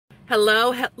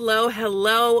Hello, hello,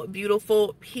 hello,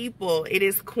 beautiful people. It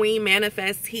is Queen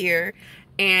Manifest here,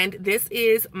 and this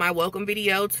is my welcome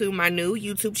video to my new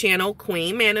YouTube channel,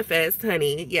 Queen Manifest,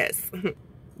 honey. Yes,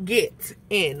 get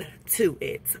into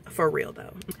it for real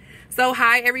though. So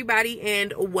hi everybody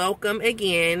and welcome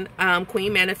again.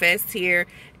 Queen Manifest here,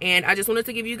 and I just wanted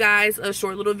to give you guys a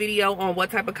short little video on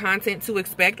what type of content to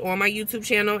expect on my YouTube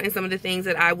channel and some of the things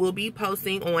that I will be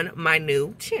posting on my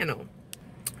new channel.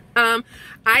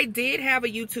 I did have a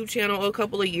YouTube channel a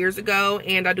couple of years ago,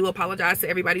 and I do apologize to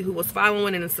everybody who was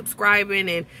following and subscribing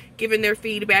and giving their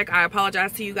feedback. I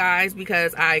apologize to you guys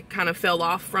because I kind of fell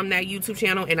off from that YouTube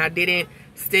channel and I didn't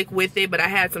stick with it, but I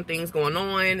had some things going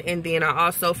on, and then I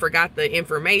also forgot the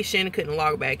information, couldn't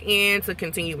log back in to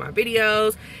continue my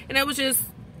videos, and it was just,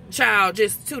 child,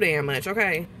 just too damn much,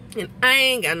 okay? And I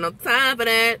ain't got no time for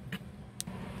that.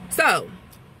 So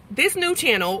this new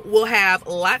channel will have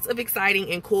lots of exciting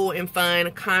and cool and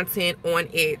fun content on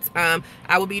it.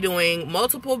 I will be doing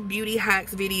multiple beauty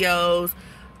hacks videos,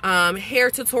 hair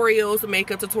tutorials,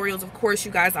 makeup tutorials. Of course,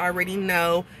 you guys already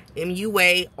know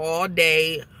MUA all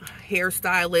day,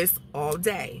 hairstylist all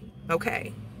day.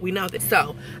 Okay, we know this.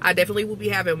 So I definitely will be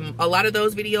having a lot of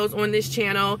those videos on this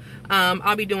channel.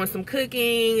 I'll be doing some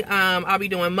cooking. I'll be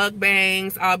doing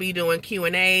mukbangs. I'll be doing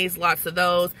Q&As, lots of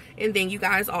those. And then you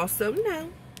guys also know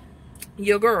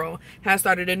your girl has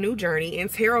started a new journey in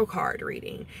tarot card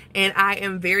reading, and I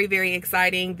am very, very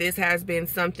excited. This has been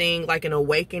something like an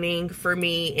awakening for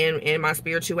me in my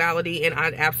spirituality, and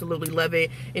I absolutely love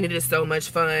it, and it is so much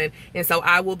fun. And so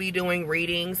I will be doing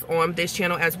readings on this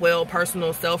channel as well,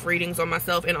 personal self readings on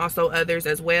myself and also others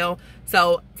as well.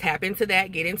 So tap into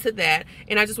that, get into that,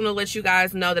 and I just want to let you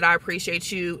guys know that I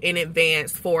appreciate you in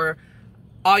advance for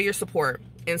all your support.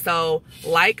 And so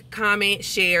like, comment,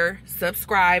 share,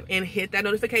 subscribe, and hit that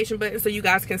notification button so you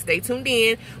guys can stay tuned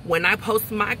in when I post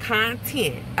my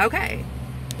content, okay?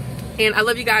 And I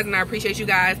love you guys and I appreciate you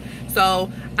guys.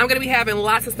 So I'm going to be having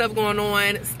lots of stuff going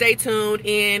on. Stay tuned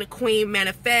in Queen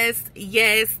Manifest.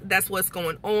 Yes, that's what's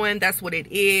going on. That's what it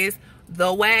is.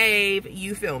 The wave,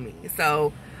 you feel me?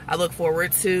 So I look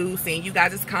forward to seeing you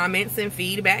guys' comments and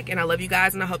feedback, and I love you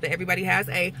guys, and I hope that everybody has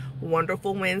a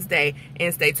wonderful Wednesday,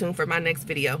 and stay tuned for my next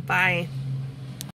video. Bye.